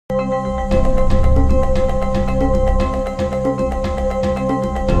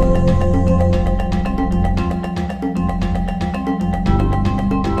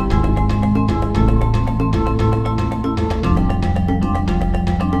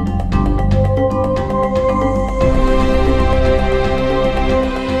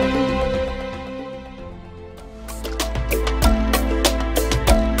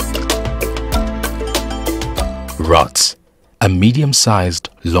medium-sized,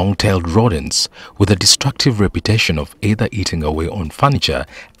 long-tailed rodents with a destructive reputation of either eating away on furniture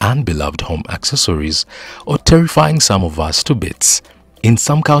and beloved home accessories or terrifying some of us to bits. In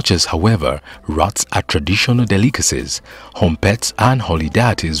some cultures, however, rats are traditional delicacies, home pets and holy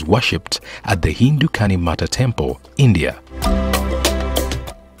deities worshipped at the Hindu Kani Mata temple, India.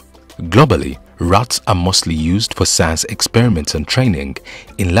 Globally, rats are mostly used for science experiments and training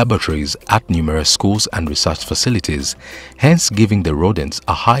in laboratories at numerous schools and research facilities, hence giving the rodents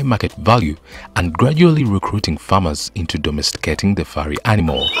a high market value and gradually recruiting farmers into domesticating the furry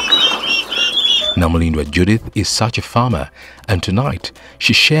animal. Namulindwa Judith is such a farmer, and tonight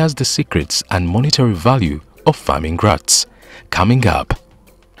she shares the secrets and monetary value of farming rats. Coming up.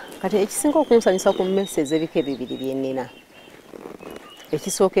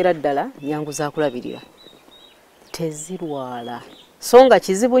 Ekisookera ddala nyangu za kulabirira tezirwala so nga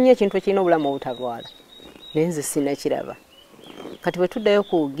kizibu nnyo ekintu ekirina obulamu obutalwala naye nze sinnakiraba kati bwe tuddayo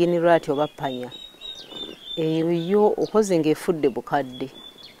ku Guinea oba ppanya eyo okoze ng'efudde bukadde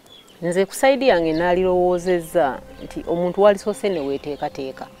nze ku sayidi yange naalirowoozezza nti omuntu walisoose ne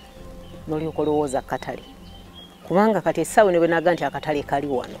weeteekateeka n'olyoka olowooza katale kubanga kati essaawa ne bwe naga nti akatale kali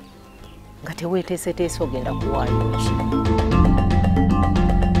wano nga teweeteeseteese ogenda kuwaayo ki.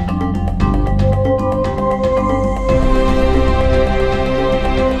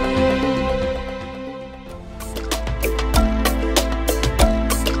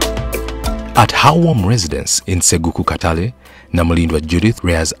 At her warm residence in Seguku Katale, Namulindwa Judith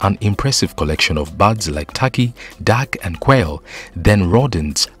rears an impressive collection of birds like turkey, duck and quail, then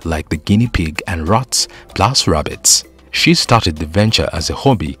rodents like the guinea pig and rats, plus rabbits. She started the venture as a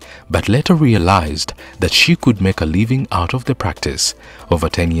hobby, but later realized that she could make a living out of the practice. Over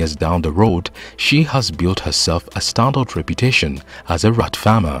 10 years down the road, she has built herself a standout reputation as a rat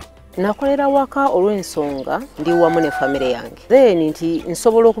farmer. Nakolera waka olw'ensonga ndi wamu ne famire yange then nti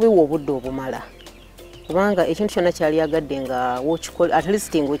nsobola okubiwa obudde obumala kubanga ekintu kyonna kyali agadde nga wokikola at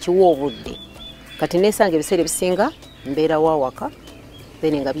least ng'okiwa obudde kati nesanga ebiseera ebisinga mbeera wa waka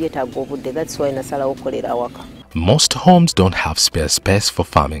then nga byetaaga obudde. That's why nasalawo okukolera waka. Most homes don't have spare space for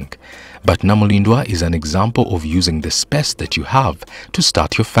farming, but Namulindwa is an example of using the space that you have to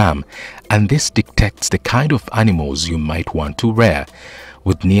start your farm, and this dictates the kind of animals you might want to rear.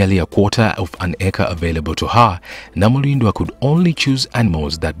 With nearly a quarter of an acre available to her, Namulindwa could only choose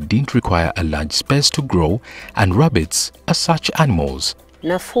animals that didn't require a large space to grow, and rabbits are such animals.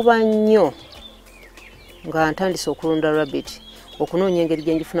 Nafuba nnyo nga ntandise okulunda rabbit okunoonya engeri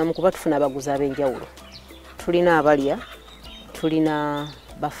gye ngifunamu kuba tufuna abaguzi ab'enjawulo. Tulina abalya, tulina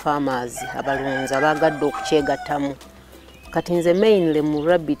ba farmers abalunzi abagadde okukyegattamu. Kati nze mainly mu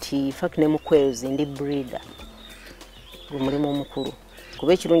rabbit fact ne mu quails ndi breeder. Omulimu omukulu.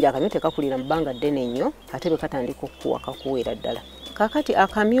 Kuba ekirungi akamyu tekakulira mu bbanga ddene nnyo ate bwe katandika okukuwa kakuweera ddala. Kaakati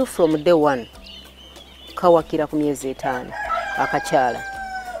akamyu from day one kawakira ku myezi 5 akakyala.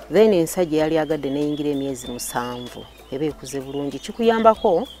 Then ensajja yali agadde neyingira emyezi 7 eba ekuze bulungi.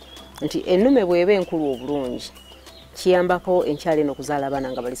 Kikuyambako nti ennume bw'eba enkulu obulungi kiyambako enkyala eno okuzaala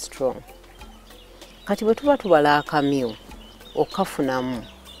abaana nga bali strong. Kati bwe tuba tubala akamyu okafunamu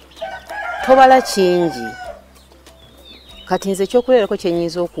tobala kingi. Kati nze kyokulerako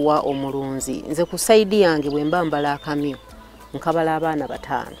kyenyinza okuwa omulunzi nze ku sayidi yange bwe mba mbala akamyu nkabala abaana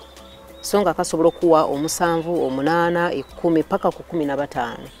 5 so nga kasobola okuwa 7, 8, 10 paka ku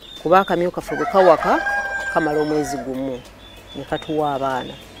 15 kuba akamyu kafe bwe kawaka kamala omwezi gumu ne katuwa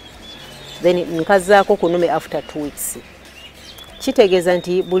abaana then nkazaako ku nnume after 2 weeks. Kitegeeza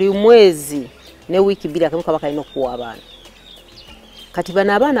nti buli mwezi ne wiiki 2 akamyu kaba kalina okuwa abaana. Kati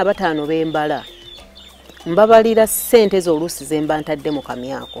bano abaana 5 bembala mbabalira ssente z'oluusi ze mba ntadde mu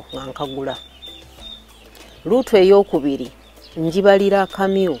kamyako nga nkagula. Luutu ey'okubiri njibalira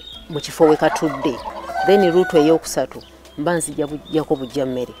akamyu mu kifo we katudde, then luutu ey'okusatu mba nzija bujjako bujja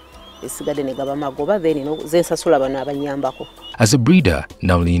mmere esigadde ne gaba magoba then ze nsasula bano abanyambako. As a breeder,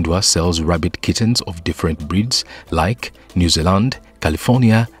 Namulindwa sells rabbit kittens of different breeds like New Zealand,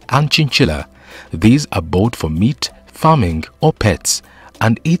 California and Chinchilla. These are bought for meat, farming or pets,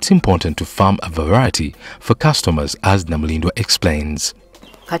 and it's important to farm a variety for customers, as Namulindwa explains.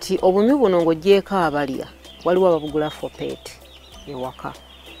 Kati obumyu buno ng'ogyeko abalya waliwo ababugula for pet ewaka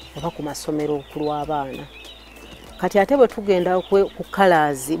oba ku masomero okulwa abaana. Kati ate bwe tugenda ku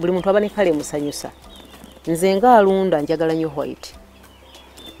colors buli muntu aba ne kale musanyusa. Nze nga alunda njagala nnyo white.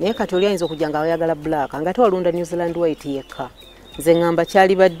 Naye kati oli ayinza okujja nga ayagala black nga ate walunda New Zealand white yekka. Nze ngamba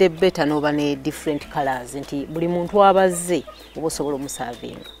kyali badde better n'oba ne different colors nti buli muntu abazze oba osobola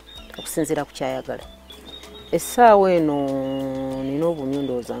omusavinga okusinziira ku kyayagala. Essaawa eno nina obumyu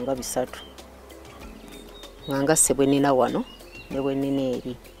ndowooza nga 3 nga ngasse bwe nina wano ne bwennina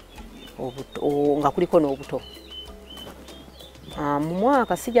eri nga kuliko n'obuto. Mu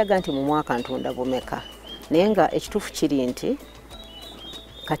mwaka sijaga nti mu mwaka ntunda bumeka, naye nga ekituufu kiri nti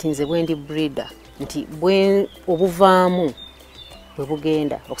kati nze bwendi breeder nti obuvaamu bwe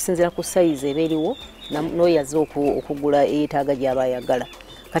bugenda okusinziira ku sayizi eba eriwo n'oyaza okugula eyetaaga gy'aba ayagala.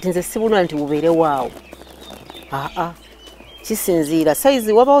 Kati nze sibulwa nti bubeerewo awo, kisinziira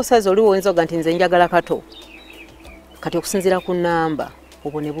sayizi. Wabawo sayizi oli woyinza oga nti nze njagala kato, kati okusinziira ku nnamba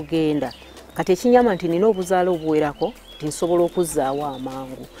obwo ne bugenda. Kati ekinyama nti nina obuzaala obuwerako nti nsobola okuzzaawo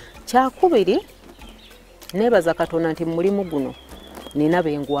amangu. Kyakubiri neebaza Katonda nti mu mulimu guno nina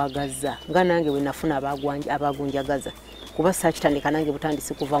bengwagaza nga nange we nafuna abagunjagaza, kuba saakitandika nange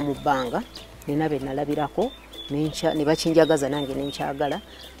butandisi kuva mu bbanga. Nina be nalabirako ne bakinjagaza nange nenkyagala,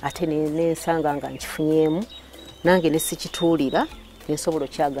 ate nensanga nga nkifunyemu nange ne sikituulira nensobola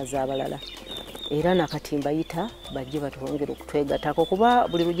okyagaza abalala. Era nakati mbayita bajje batwongere okutwegatako, kuba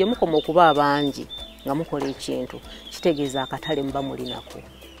buli lwe mukoma okuba abangi nga mukola ekintu kitegeeza akatale muba mulinako.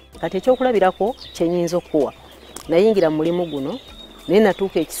 Kati ekyokulabirako kyenyinza okuwa, nayingira mu mulimu guno naye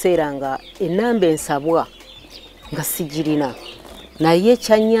natuuka ekiseera nga ennamba ensabwa nga sigirina, naye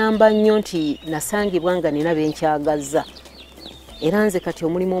kyanyamba nnyo nti nasangibwa nga nina benkyagaza. Era nze kati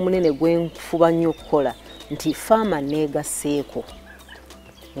omulimu omunene gwenfuba nnyo okukola nti faama neegasseeko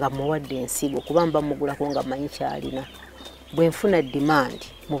nga muwadde ensigo, kuba mba mugulako nga manyi kyalina. Bwenfuna demand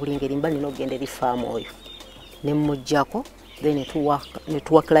mu buli ngeri mba nina okugenda eri faama oyo ne mmuggyako, then ne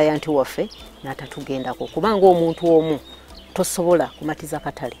tuwa client waffe n'atatugendako, kubanga omuntu omu tosobola kumatiza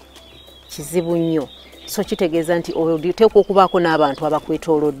katale, kizibu nnyo. So kitegeeza nti oteekwa okubaako n'abantu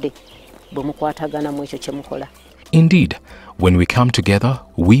abakwetoolodde bwe mukwatagana mu ekyo kye mukola. Indeed, when we come together,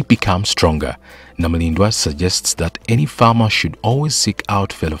 we become stronger. Namalindwa suggests that any farmer should always seek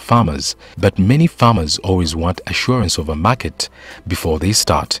out fellow farmers, but many farmers always want assurance of a market before they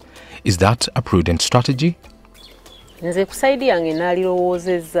start. Is that a prudent strategy? Nze ku saidi yange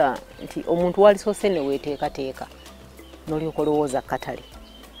nalirowoozezza nti omuntu walisoose ne weeteekateeka n'olyoka olowooza katale,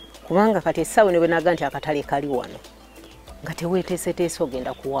 kubanga kati essaawa ne bwe naga nti akatale kali wano nga teweeteeseteese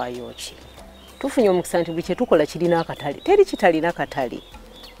ogenda kuwaayo ki. Tufunye omukisa nti buli kye tukola kirina akatale, teri kitalina katale.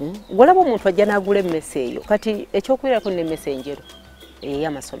 Golaba omuntu ajja n'agula emmese eyo, kati ekyokubeerako n'emmese enjeru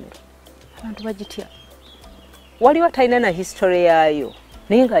ey'amasomero abantu bagitya, waliwo atalina na history yaayo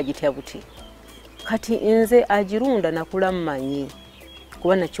naye ng'agitya buti. Kati nze agirunda nakula mmanyi,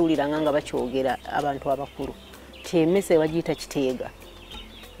 kuba nakiwuliranga nga bakyogera abantu abakulu ti emmese bagiyita kiteega.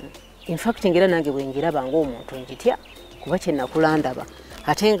 In fact ngera nange bwe ngiraba ng'omuntu ngitya, kuba kye nakula ndaba.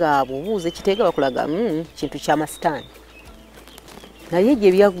 Ate nga bw'obuuza ekiteega bakulaga kintu ky'amasitaani. Naye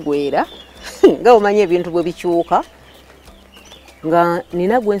gye byaggwera nga omanyi ebintu bwe bikyuka, nga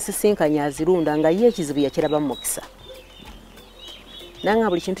nina gwe nsisinkanya azirunda nga ye ekizibu yakiraba mu mukisa. Nanga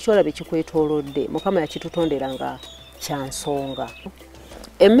buli kintu kyolaba ekikwetoolodde Mukama yakitutondera nga kya nsonga.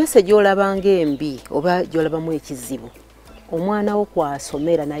 Emmese gy'olaba ng'embi oba gy'olabamu ekizibu, omwana wo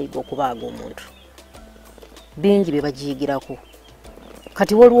kwasomera n'ayiga okubaaga omuntu, bingi bye bagiyigirako.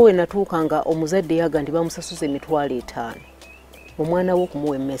 Kati waliwo we natuuka nga omuzadde yaga nti bamusasuza $5,000 omwana wo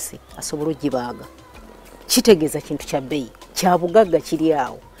okumuwa emmese asobola ogibaaga. Kitegeeza kintu kya bbeeyi, kya bugagga kiri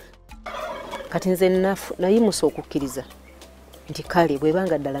awo. Kati nze nayimusa okukkiriza nti kale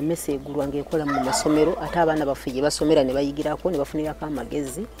bwebanga ddala mmese egulwa ng'ekola mu masomero, ate abaana baffe gye basomera ne bayigirako ne bafunirako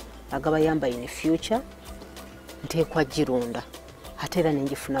amagezi agabayamba in future, nteekwa girunda ate era ne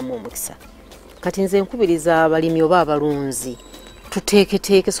ngifunamu omukisa. Kati nze nkubiriza abalimi oba abalunzi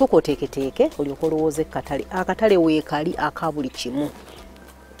tuteeketeeke, sooka oteeketeeke olyoka olowooza ekkatale. Akatale weekali aka buli kimu.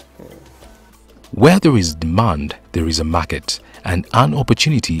 Where there is demand, there is a market, and an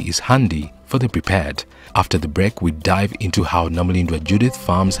opportunity is handy for the prepared. After the break, we dive into how Namalindwa Judith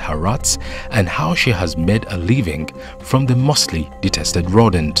farms her rats and how she has made a living from the mostly detested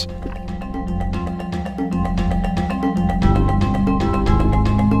rodent.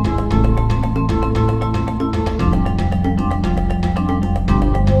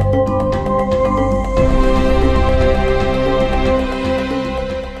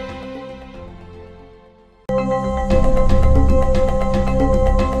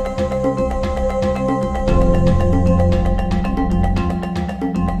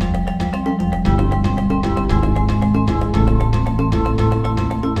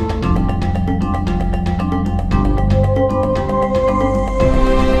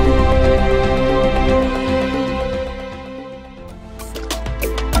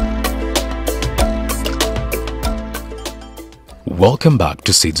 Welcome back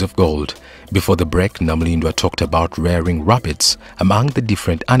to Seeds of Gold. Before the break, Namlindwa talked about rearing rabbits. Among the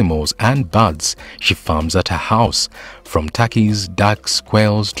different animals and birds she farms at her house, from turkeys, ducks,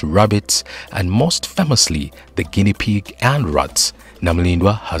 quails to rabbits, and most famously, the guinea pig and rats.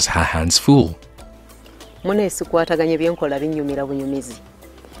 Namlindwa has her hands full. Mune sikwataganye byenkola binyumira bunyumizi.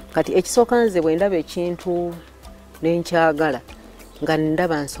 Kati ekisooka nze bwe ndaba ekintu nenkyagala nga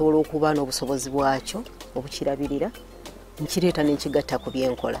ndaba nsobola okuba n'obusobozi bwakyo obukirabirira nkireeta nenkigatta ku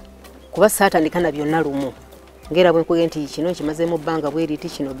byenkola. Kuba saatandika na byonna lumu. Ngera bwe nkugenda nti kino kimazeemu bbanga bwe riti,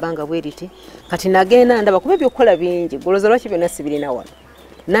 kino bbanga bwe riti. Kati nagenda ndaba kuba ebyokukola bingi, golooza lwaki byonna sibirina wano.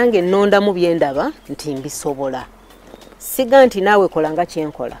 Nange nnondamu bye ndaba nti mbisobola. Siga nti naawe kola nga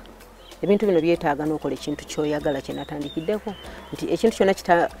kyenkola. Ebintu bino byetaaga n'okola ekintu ky'oyagala kye natandikiddeko nti ekintu kyonna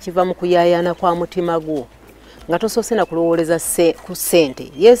kiva mu kuyaayana kwa mutima gwo nga tosoose na kulowooleza ku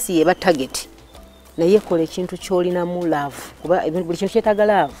ssente. Yes, yeba target. Naye kola ekintu ky'olinamu love. Kuba buli kintu kyetaaga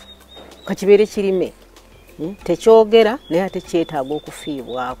love. Kakibeere kirime. Tekyogera naye ate kyetaaga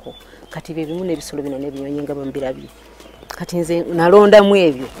okufiibwako. Kati bye bimu n'ebisolo bino n'ebinyonyi nga bwe mbirabye. Kati nze nalondamu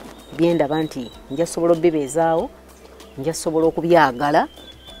ebyo bye ndaba nti nja sobola obbibeezaawo, nja sobola okubyagala.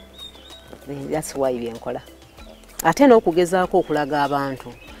 That's why byenkola. Ate n'okugezaako okulaga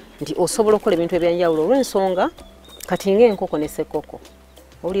abantu nti osobola okukola ebintu ebyenjawulo olw'ensonga kati ng'enkoko ne ssekkoko.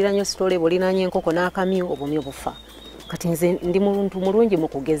 Owulira nnyo sitole bw'olinaanya enkoko n'akamyu obumyu bufa. Kati nze ndi muntu mulungi mu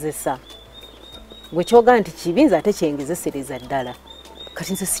kugezesa. Bwe kyoga nti kibi nze ate kyengezesereza ddala.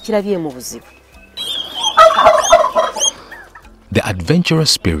 Kati nze sikirabye mu buzibu. The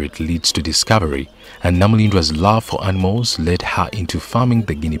adventurous spirit leads to discovery, and Namlindwa's love for animals led her into farming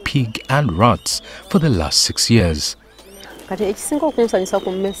the guinea pig and rats for the last 6 years. Kati ekisinga okunsanyusa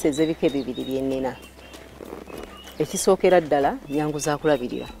ku mmese ez'ebika ebibiri bye nnina. Ekisookera ddala nyangu za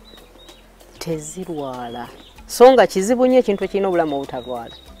kulabirira. Tezirwala. So nga kizibu nnyo ekintu ekirina obulamu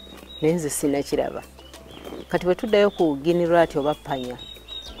obutalwala. Naye nze sinnakiraba. Kati bwe tuddayo ku guinea rat oba ppanya,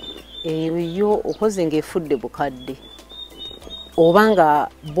 eyo okoze ng'efudde bukadde. Obanga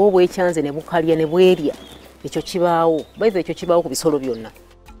bo bwekyanze ne bukalya ne bwerya, ekyo kibaawo. Baize ekyo kibaawo ku bisolo byonna.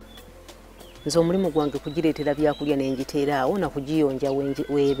 Nze omulimu gwange kugireetera byakulya n'engiteeraawo na kugiyonja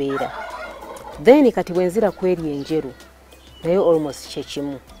weebeera. Then kati bwe nzira kweri enjeru, naye almost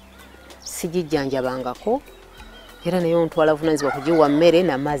kyekimu. Sigijjanjabangako, era naye ontwala buvunaanyizibwa kugiwa mmere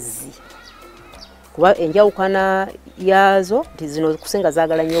na mazzi. Kuba enjawukana yaazo nti zino kusinga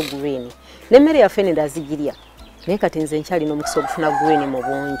zaagala nnyo green. N'emmere yaffe ne ndazigirya. Naye kati nze nkyalina omukisa okufuna green mu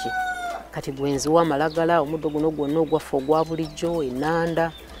bungi. Kati gwenziwa amalagala, omuddo guno gwonna ogwaffe ogwa bulijjo,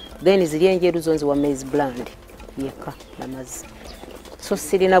 ennanda. Then ziri enjeru zo nziwa maize bland yekka n'amazzi. So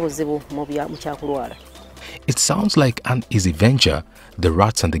sirina buzibu mu kyakulwala. It sounds like an easy venture. The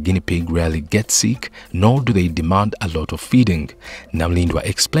rats and the guinea pig rarely get sick, nor do they demand a lot of feeding. Namlindwa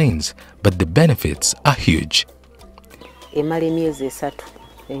explains, but the benefits are huge. Emala emyezi 3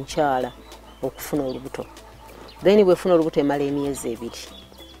 enkyala okufuna olubuto. Then bwefuna olubuto emala emyezi 2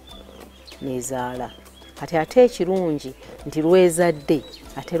 nezaala. Kati ate ekirungi nti lwezadde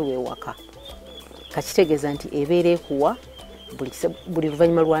ate lwewaka. Kakitegeeza nti ebeera ekuwa buli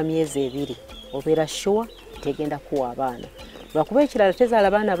luvannyuma lwa myezi 2. Obeera sure tegenda kuwa abaana. Lwakuba ekirala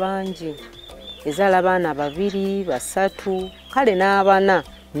tezaala baana bangi. Ezaala baana 2, 3, kale n'abana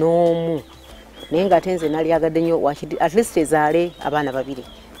n'omu. Naye ng'ate nze nalyagadde nnyo at least ezaale abaana 2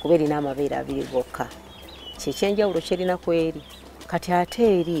 kuba erina amabeere 2 gokka. Kyekyenjawulo kyerina kweri. Kati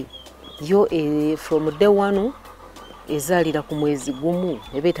ate eri yo from day 1 ezaalira ku mwezi gumu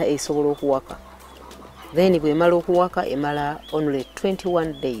ebeeta esobola okuwaka. Then bw'emala okuwaka emala only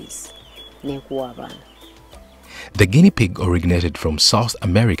 21 days n'ekuwa abaana. The guinea pig originated from South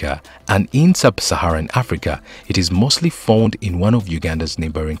America, and in sub-Saharan Africa, it is mostly found in one of Uganda's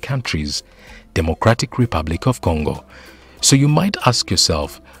neighboring countries, Democratic Republic of Congo. So you might ask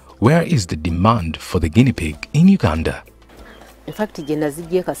yourself, where is the demand for the guinea pig in Uganda? In fact, gye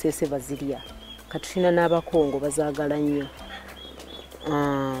zijje kasese bazirya. Katulina n'abakongo bazaagala nnyo.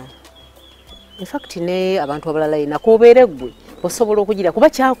 In fact, ne abantu abalala nakoobeere ggwe osobola okugira kuba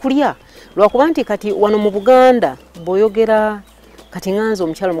kyakulya. Lwakuba nti kati wano mu Buganda boyogera kati nganzo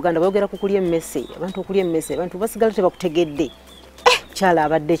omukyalo Muganda boyogera ku kulya emmese. Abantu okulya emmese, abantu basigala tebakutegedde. Kyala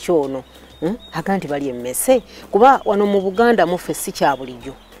abadde kyono. Aganti bali emmese. Kuba wano mu Buganda muffe si kya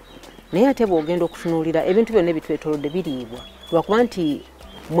bulijjo. Naye ate bw'ogenda okutunuulira ebintu byonna ebitwetoolodde biriibwa. Lwakuba nti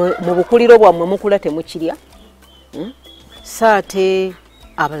mu bukuliro bwammwe mukula temukirya. Saate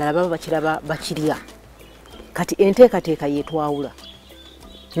abalala baba bakiraba bakirya. Kati enteekateeka yeetwawula.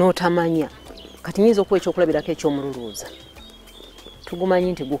 N'otamanya. Kati nyinza okuwa ekyokulabirako eky'omululuuza.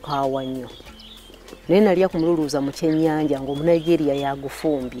 Tugumanyi nti gukaawa nnyo. Naye nalya ku mululuuza mu kyennyanja ng'Omunigeria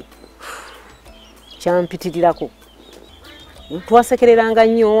yagufumbye. kyampitirirako. Twasekereranga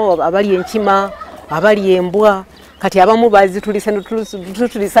nnyo abali enkima, abali embwa, kati abamu bazitulisa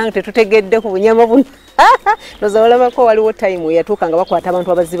tutulisanga tetutegedde ku bunyama buno. Noza olabako waliwo time yatuuka nga bakwata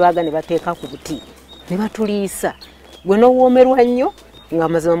abantu abazibaaga ne bateeka ku buti ne batuliisa. Gwe n'owoomerwa nnyo nga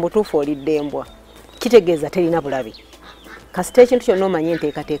amazima mu butuufu olidde embwa. Kitegeeza terina bulabe. Kasita ekintu kyonna omanye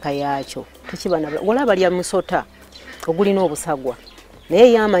enteekateeka yaakyo tekibana olaba lya musota ogulina obusagwa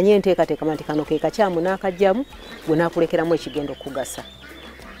naye yamanye enteekateeka nti kano ke kakyamu n'akajjamu gwe n'akulekeramu ekigendo okugasa.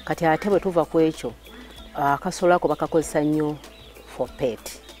 Kati ate bwe tuva ku ekyo akasolo ako bakakozesa nnyo for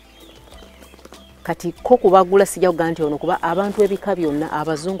pet. Kati ko kubagula sijja kugamba nti ono kuba abantu ebika byonna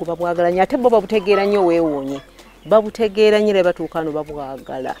abazungu babwagala nnyo ate bo babutegeera nnyo weewuunye. Babutegeera nnyo ne batuuka wano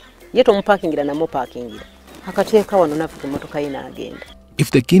babwagala. Ye tomupakingira namo pakingira. Akateeka wano naffe ku mmotoka ye n'agenda.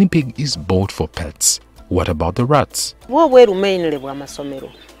 If the guinea pig is bought for pets, what about the rats? Bwo bweru mainly bw'amasomero.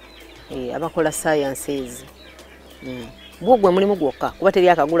 Abakola sciences. Bwo gwe mulimu gwokka. Kuba teri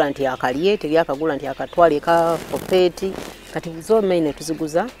akagula nti akalye, teri akagula nti akatwale ka for pet. Kati zo mainly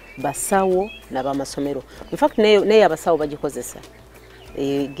tuziguza basawo n'abamasomero. In fact naye abasawo bagikozesa.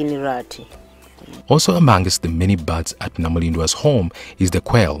 Guinea rat. Also amongst the many birds at Namulindwa's home is the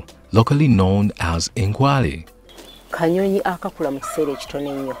quail, locally known as Nkwale. Kanyonyi akakula mu kiseera ekitono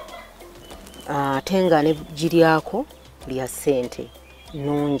ennyo. Ate nga ne giryako lya ssente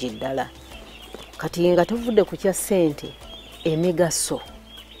nnungi ddala. Kati nga tuvudde ku kya ssente emigaso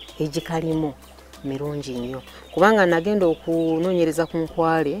egikalimu mirungi nnyo. Kubanga nagenda okunoonyereza ku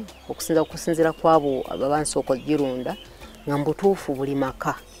nkwale okusinziira kwabo abansooka ogirunda nga mbutuufu buli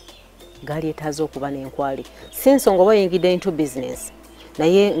maka galeetaze okuba n'enkwale. Si nsonga oba oyingidde into business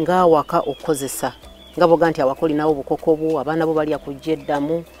naye ng'awaka okukozesa nga boga nti awaka olinawo obukoko bwo abaana bo balya kujja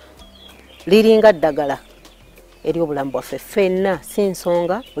eddamu liringa ddagala eri obulamu bwaffe ffenna. Si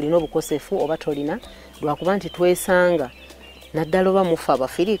nsonga olina obukosefu oba tolina lwakuba nti twesanga naddala oba mufa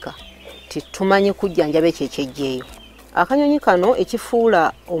Abafirika titumanyi kujjanjaba ekyo ekyejjeeyo. Akanyonyi kano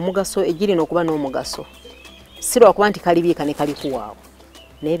ekifuula omugaso egirina okuba n'omugaso si lwakuba nti kalibyeka ne kalikuwaawo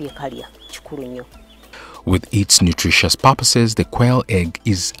naye bye kalya kikulu nnyo. With its nutritious purposes, the quail egg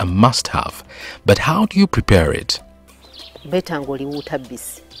is a must-have. But how do you prepare it? Betanga oliwuuta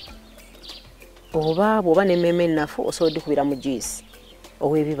bbisi. Oba bw'oba n'emmeme ennafu osobola oddukubira mu juice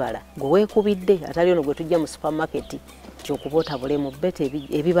ow'ebibala. Gwe weekubidde atali ono gwe tujja mu supermarket ky'okuba otabule mu beta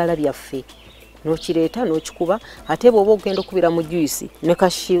ebibala byaffe. N'okireeta n'okikuba ate bw'oba ogenda okubira mu juice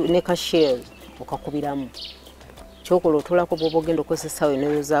ne ka shell okakubiramu. Kyokola otulako bw'oba ogenda okozesa we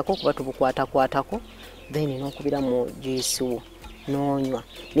n'oyozaako kuba tubukwatakwatako then n'okubira mu juice wo n'onywa.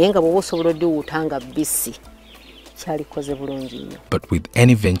 Naye nga bw'oba osobola oddiwuuta nga bbisi kyalikoze bulungi nnyo. But with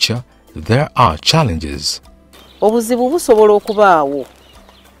any venture, there are challenges. Obuzibu busobola okubaawo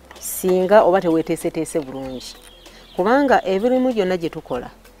singa oba teweeteeseteese bulungi. Kubanga ebirimu byonna gye tukola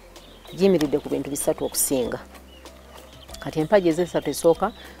giyimiridde ku bintu bisatu okusinga. Kati empagi ez'esatu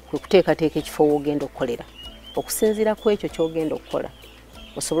esooka kwe kuteekateeka ekifo w'ogenda okukolera. Okusinziira ku ekyo ky'ogenda okukola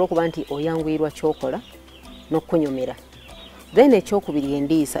osobola okuba nti oyanguyirwa ky'okola n'okkunyumira. Then ekyokubiri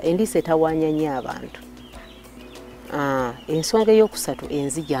endiisa etawaanya nnyo abantu. Ensonga ey'okusatu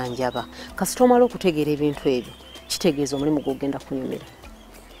enzijanjaba. Kasita omala okutegeera ebintu ebyo kitegeeza omulimu gw'ogenda kunyumira.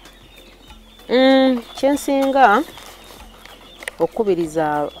 Kyensinga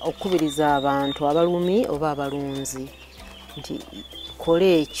okukubiriza abantu abalumi oba abalunzi nti kola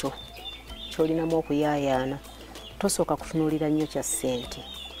ekyo kyolinamu okuyaayaana. Tosooka kutunuulira nnyo kya ssente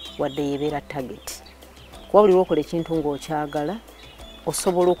wadde yebeera target. Kuba buli lwokola ekintu ng'okyagala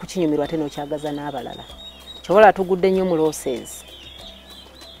osobola okukinyumirwa ate n'okyagaza n'abalala. Kyobola tugudde nnyo mu losses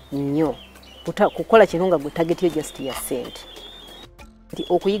nnyo kukola kintu nga gwe target yo just ya ssente. Nti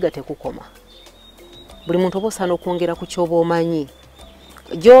okuyiga tekukoma. Buli muntu oba osaana okwongera ku ky'oba omanyi.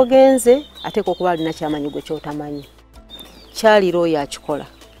 Gy'ogenze ateeka okuba alina ky'amanyi gwe ky'otamanyi. Kyalira oyo akikola.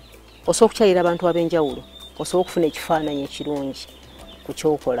 Osobola okukyalira abantu ab'enjawulo. Osobola okufuna ekifaananyi ekirungi ku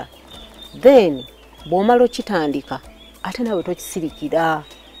ky'okola. Then bw'omala okitandika ate nawe tokisirikira.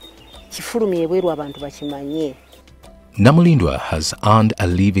 Kifulumye ebweru abantu bakimanye. Namulindwa has earned a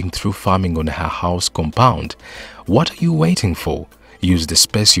living through farming on her house compound. What are you waiting for? Use the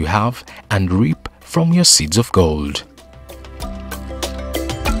space you have and reap from your seeds of gold.